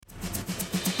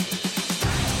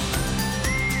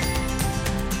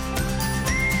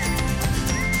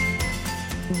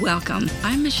Welcome.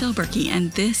 I'm Michelle Berkey,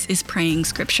 and this is Praying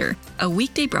Scripture, a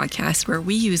weekday broadcast where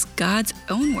we use God's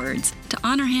own words to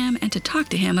honor Him and to talk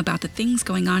to Him about the things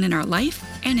going on in our life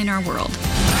and in our world.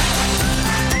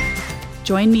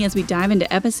 Join me as we dive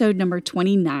into episode number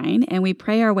 29, and we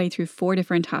pray our way through 4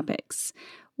 different topics: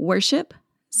 worship,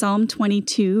 Psalm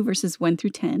 22, verses 1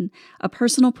 through 10, a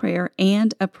personal prayer,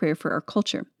 and a prayer for our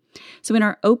culture. So in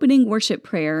our opening worship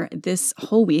prayer this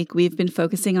whole week, we've been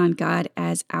focusing on God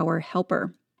as our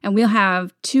helper. And we'll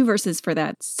have 2 verses for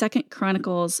that, 2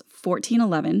 Chronicles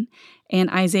 14:11 and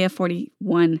Isaiah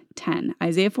 41:10.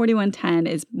 Isaiah 41:10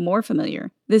 is more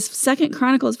familiar. This 2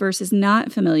 Chronicles verse is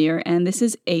not familiar, and this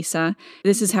is Asa.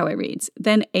 This is how it reads.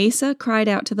 Then Asa cried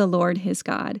out to the Lord his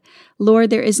God,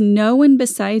 Lord, there is no one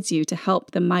besides you to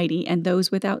help the mighty and those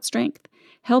without strength.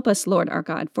 Help us, Lord our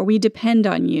God, for we depend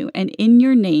on you, and in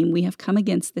your name we have come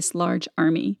against this large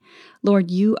army.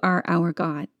 Lord, you are our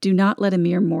God. Do not let a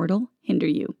mere mortal hinder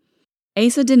you.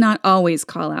 Asa did not always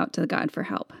call out to God for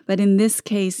help, but in this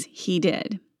case he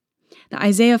did. The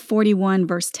Isaiah 41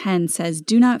 verse 10 says,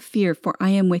 Do not fear, for I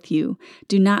am with you.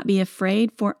 Do not be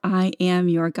afraid, for I am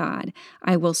your God.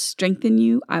 I will strengthen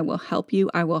you. I will help you.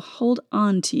 I will hold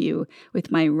on to you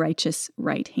with my righteous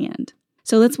right hand.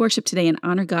 So let's worship today and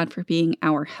honor God for being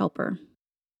our helper.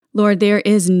 Lord, there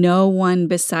is no one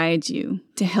besides you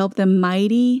to help the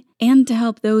mighty and to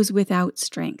help those without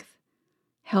strength.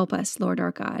 Help us, Lord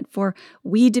our God, for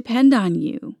we depend on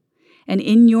you, and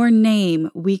in your name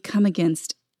we come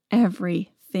against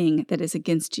everything that is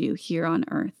against you here on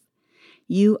earth.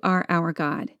 You are our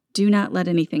God. Do not let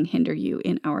anything hinder you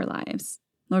in our lives.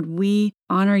 Lord, we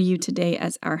honor you today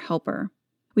as our helper.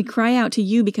 We cry out to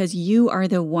you because you are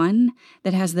the one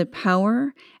that has the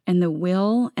power and the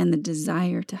will and the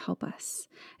desire to help us.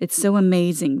 It's so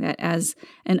amazing that as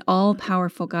an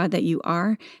all-powerful God that you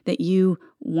are, that you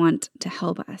want to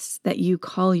help us, that you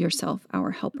call yourself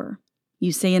our helper.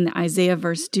 You say in the Isaiah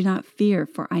verse, Do not fear,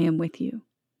 for I am with you.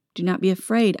 Do not be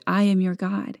afraid, I am your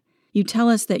God. You tell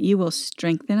us that you will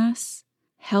strengthen us,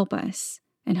 help us,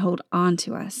 and hold on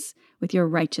to us with your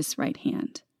righteous right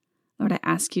hand. Lord, I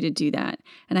ask you to do that,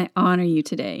 and I honor you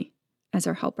today as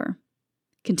our helper.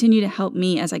 Continue to help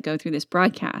me as I go through this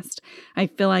broadcast. I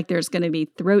feel like there's going to be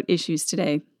throat issues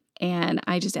today, and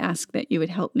I just ask that you would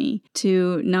help me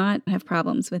to not have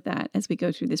problems with that as we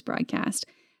go through this broadcast.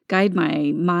 Guide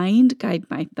my mind, guide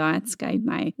my thoughts, guide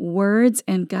my words,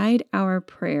 and guide our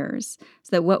prayers so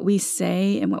that what we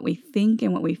say and what we think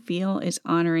and what we feel is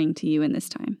honoring to you in this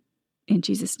time. In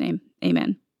Jesus' name,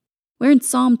 amen. We're in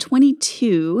Psalm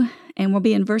 22, and we'll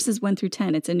be in verses 1 through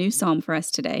 10. It's a new psalm for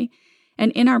us today.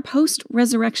 And in our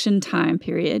post-resurrection time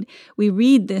period, we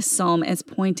read this psalm as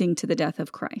pointing to the death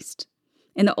of Christ.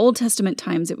 In the Old Testament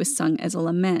times, it was sung as a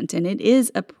lament, and it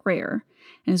is a prayer,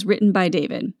 and is written by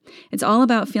David. It's all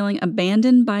about feeling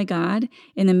abandoned by God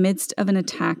in the midst of an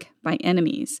attack by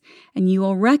enemies. And you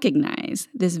will recognize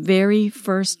this very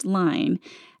first line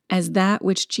as that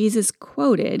which Jesus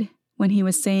quoted when he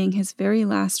was saying his very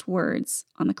last words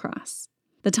on the cross.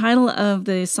 The title of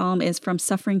the psalm is From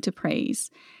Suffering to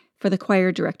Praise, for the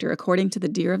choir director, according to the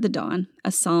Deer of the Dawn,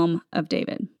 a psalm of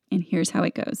David. And here's how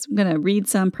it goes. I'm going to read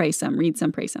some, pray some, read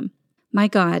some, pray some. My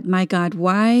God,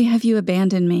 why have you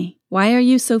abandoned me? Why are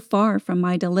you so far from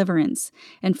my deliverance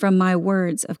and from my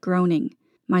words of groaning?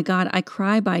 My God, I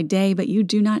cry by day, but you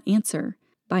do not answer.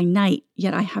 By night,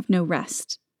 yet I have no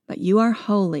rest. But you are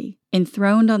holy,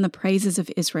 enthroned on the praises of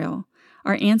Israel.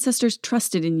 Our ancestors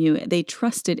trusted in you. They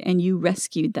trusted and you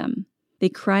rescued them. They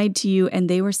cried to you and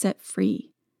they were set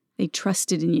free. They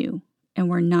trusted in you and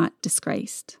were not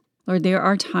disgraced. Lord, there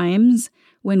are times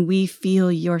when we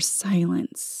feel your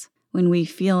silence, when we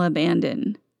feel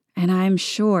abandoned. And I'm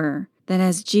sure that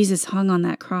as Jesus hung on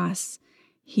that cross,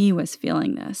 he was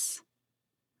feeling this.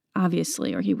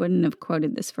 Obviously, or he wouldn't have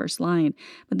quoted this first line.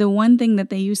 But the one thing that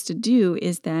they used to do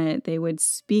is that they would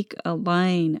speak a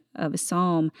line of a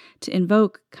psalm to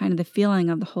invoke kind of the feeling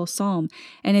of the whole psalm.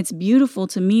 And it's beautiful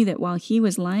to me that while he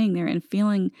was lying there and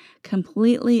feeling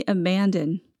completely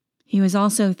abandoned, he was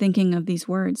also thinking of these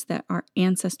words that our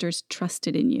ancestors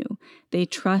trusted in you. They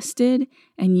trusted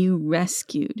and you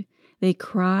rescued. They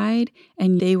cried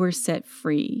and they were set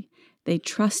free. They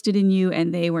trusted in you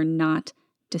and they were not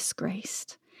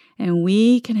disgraced. And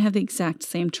we can have the exact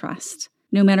same trust.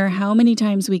 No matter how many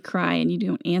times we cry and you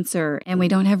don't answer and we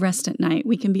don't have rest at night,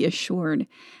 we can be assured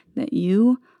that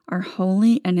you are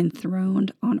holy and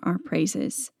enthroned on our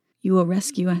praises. You will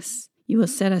rescue us. You will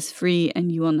set us free,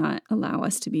 and you will not allow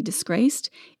us to be disgraced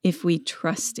if we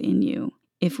trust in you,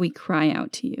 if we cry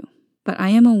out to you. But I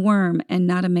am a worm and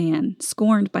not a man,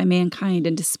 scorned by mankind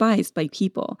and despised by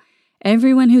people.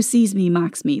 Everyone who sees me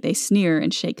mocks me. They sneer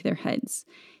and shake their heads.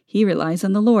 He relies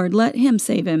on the Lord. Let him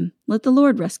save him. Let the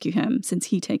Lord rescue him, since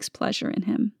he takes pleasure in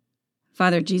him.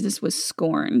 Father, Jesus was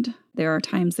scorned. There are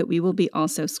times that we will be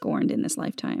also scorned in this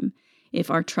lifetime if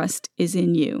our trust is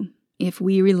in you, if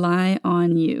we rely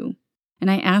on you. And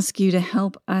I ask you to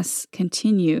help us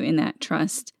continue in that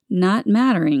trust, not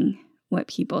mattering what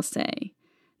people say,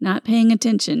 not paying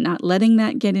attention, not letting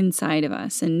that get inside of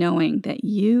us, and knowing that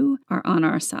you are on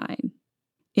our side.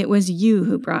 It was you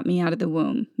who brought me out of the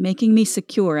womb, making me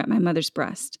secure at my mother's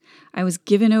breast. I was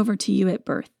given over to you at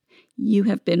birth. You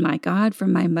have been my God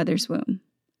from my mother's womb.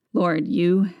 Lord,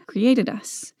 you created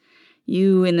us.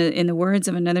 You, in the words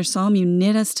of another psalm, you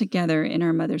knit us together in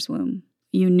our mother's womb.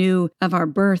 You knew of our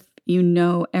birth. You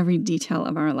know every detail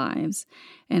of our lives.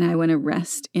 And I want to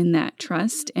rest in that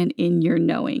trust and in your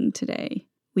knowing today.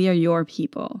 We are your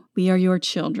people. We are your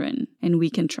children, and we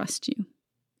can trust you.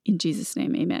 In Jesus'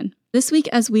 name, amen. This week,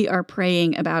 as we are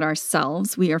praying about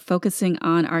ourselves, we are focusing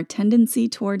on our tendency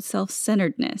towards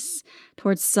self-centeredness,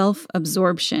 towards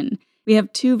self-absorption. We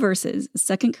have two verses,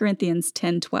 2 Corinthians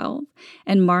 10:12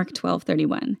 and Mark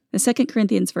 12:31. The 2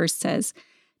 Corinthians verse says,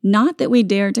 "Not that we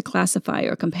dare to classify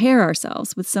or compare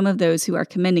ourselves with some of those who are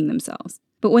commending themselves,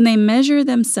 but when they measure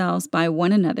themselves by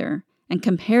one another and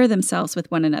compare themselves with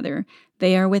one another,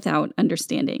 they are without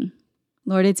understanding."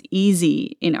 Lord, it's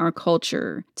easy in our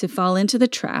culture to fall into the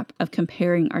trap of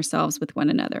comparing ourselves with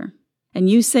one another. And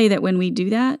you say that when we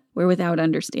do that, we're without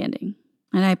understanding.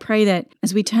 And I pray that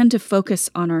as we tend to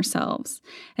focus on ourselves,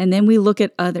 and then we look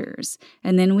at others,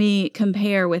 and then we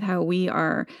compare with how we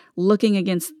are looking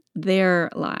against their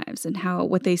lives and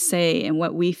what they say and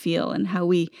what we feel and how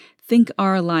we think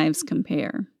our lives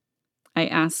compare. I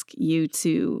ask you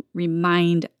to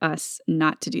remind us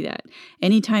not to do that.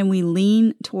 Anytime we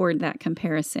lean toward that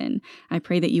comparison, I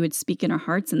pray that you would speak in our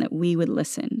hearts and that we would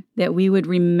listen, that we would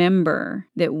remember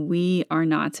that we are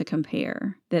not to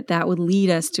compare, that would lead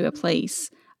us to a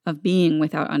place of being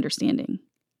without understanding,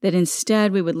 that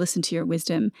instead we would listen to your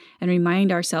wisdom and remind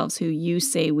ourselves who you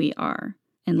say we are,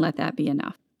 and let that be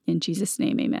enough. In Jesus'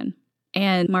 name, amen.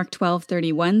 And Mark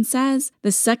 12:31 says,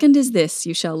 "The second is this,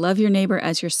 you shall love your neighbor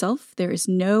as yourself. There is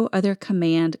no other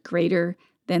command greater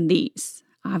than these."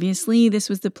 Obviously, this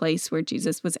was the place where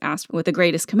Jesus was asked what the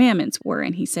greatest commandments were,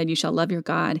 and he said, you shall love your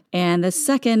God. And the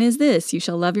second is this, you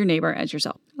shall love your neighbor as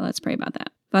yourself. Well, let's pray about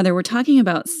that. Father, we're talking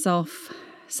about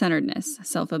self-centeredness,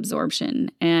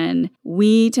 self-absorption, and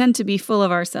we tend to be full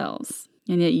of ourselves.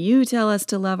 And yet you tell us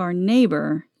to love our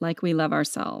neighbor like we love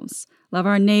ourselves. Love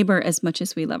our neighbor as much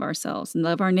as we love ourselves, and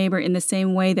love our neighbor in the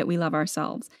same way that we love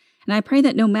ourselves. And I pray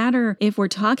that no matter if we're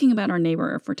talking about our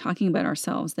neighbor or if we're talking about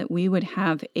ourselves, that we would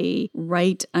have a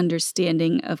right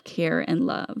understanding of care and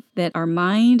love, that our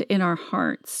mind and our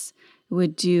hearts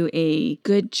would do a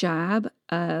good job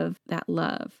of that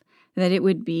love, that it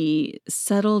would be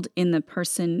settled in the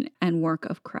person and work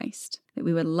of Christ, that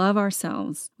we would love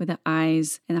ourselves with the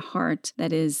eyes and a heart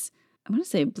that is, I want to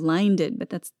say blinded, but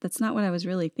that's not what I was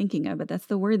really thinking of, but that's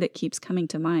the word that keeps coming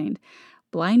to mind.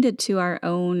 Blinded to our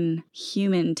own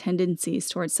human tendencies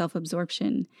towards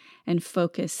self-absorption and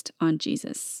focused on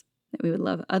Jesus. That we would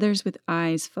love others with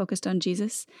eyes focused on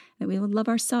Jesus, that we would love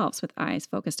ourselves with eyes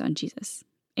focused on Jesus.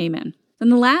 Amen. In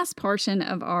the last portion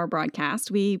of our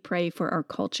broadcast, we pray for our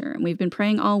culture, and we've been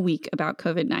praying all week about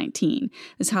COVID-19.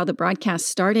 This is how the broadcast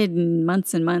started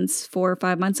months and months, 4 or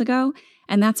 5 months ago,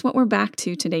 and that's what we're back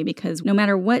to today, because no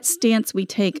matter what stance we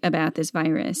take about this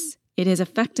virus, it is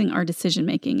affecting our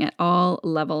decision-making at all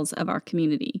levels of our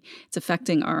community. It's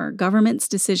affecting our government's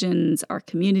decisions, our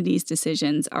community's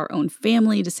decisions, our own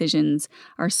family decisions,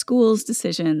 our schools'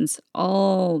 decisions.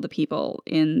 All the people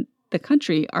in the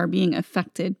country are being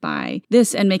affected by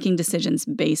this and making decisions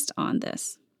based on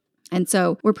this. And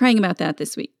so we're praying about that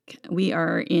this week. We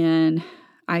are in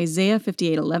Isaiah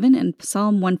 58:11 and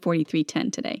Psalm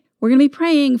 143:10 today. We're going to be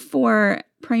praying for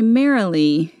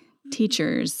primarily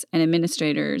teachers and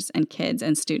administrators and kids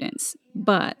and students,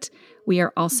 but we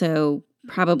are also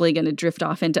probably going to drift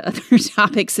off into other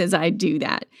topics as I do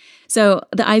that. So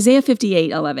the Isaiah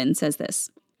 58:11 says this,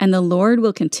 "And the Lord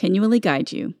will continually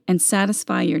guide you and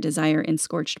satisfy your desire in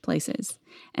scorched places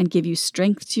and give you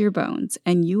strength to your bones,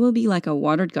 and you will be like a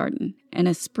watered garden and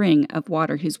a spring of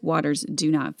water whose waters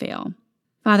do not fail."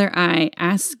 Father, I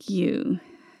ask you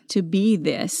to be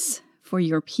this for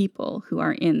your people who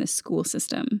are in the school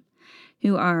system,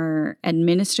 who are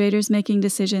administrators making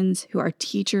decisions, who are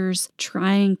teachers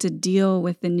trying to deal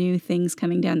with the new things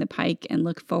coming down the pike and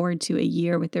look forward to a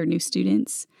year with their new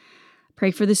students. Pray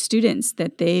for the students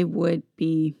that they would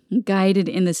be guided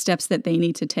in the steps that they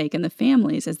need to take, and the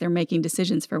families as they're making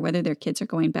decisions for whether their kids are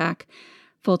going back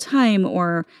full-time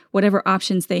or whatever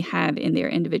options they have in their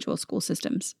individual school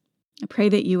systems. I pray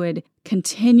that you would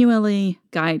continually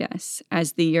guide us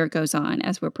as the year goes on,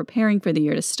 as we're preparing for the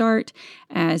year to start,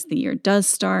 as the year does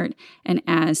start, and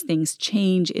as things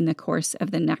change in the course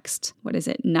of the next,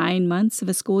 9 months of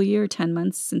a school year, 10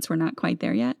 months since we're not quite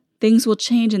there yet. Things will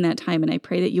change in that time, and I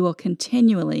pray that you will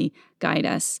continually guide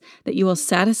us, that you will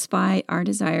satisfy our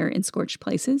desire in scorched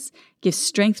places, give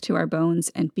strength to our bones,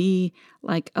 and be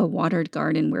like a watered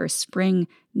garden where a spring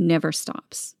never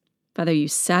stops. Father, you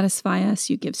satisfy us,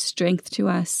 you give strength to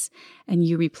us, and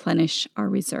you replenish our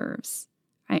reserves.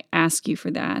 I ask you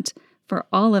for that for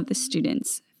all of the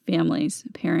students, families,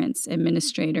 parents,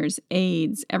 administrators,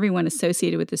 aides, everyone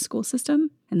associated with the school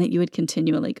system, and that you would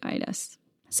continually guide us.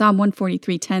 Psalm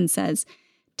 143:10 says,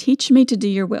 "Teach me to do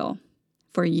your will,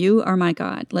 for you are my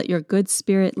God. Let your good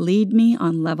spirit lead me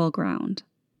on level ground."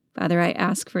 Father, I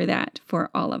ask for that for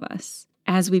all of us.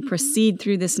 As we proceed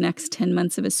through this next 10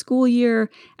 months of a school year,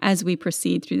 as we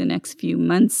proceed through the next few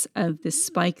months of this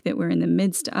spike that we're in the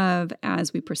midst of,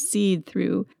 as we proceed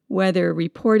through whether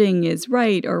reporting is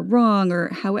right or wrong or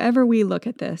however we look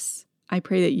at this, I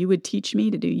pray that you would teach me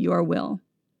to do your will.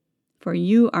 For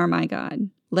you are my God.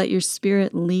 Let your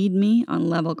spirit lead me on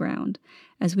level ground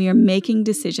as we are making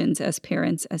decisions as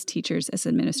parents, as teachers, as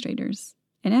administrators.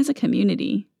 And as a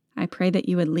community, I pray that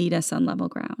you would lead us on level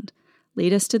ground.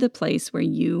 Lead us to the place where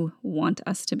you want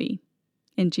us to be.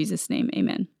 In Jesus' name,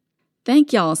 amen.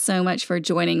 Thank y'all so much for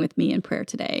joining with me in prayer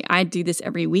today. I do this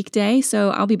every weekday, so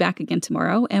I'll be back again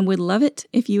tomorrow and would love it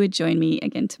if you would join me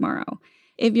again tomorrow.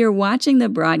 If you're watching the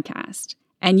broadcast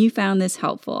and you found this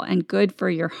helpful and good for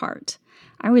your heart,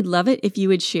 I would love it if you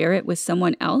would share it with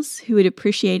someone else who would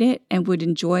appreciate it and would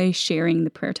enjoy sharing the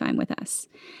prayer time with us.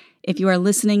 If you are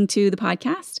listening to the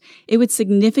podcast, it would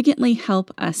significantly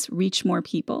help us reach more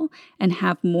people and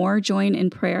have more join in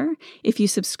prayer if you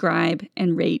subscribe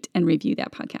and rate and review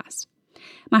that podcast.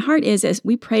 My heart is, as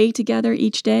we pray together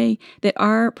each day, that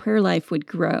our prayer life would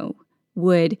grow,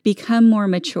 would become more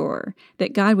mature,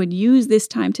 that God would use this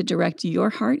time to direct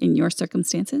your heart in your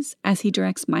circumstances as He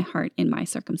directs my heart in my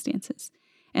circumstances.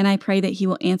 And I pray that He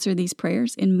will answer these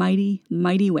prayers in mighty,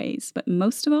 mighty ways. But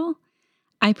most of all,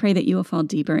 I pray that you will fall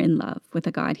deeper in love with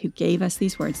a God who gave us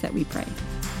these words that we pray.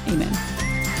 Amen.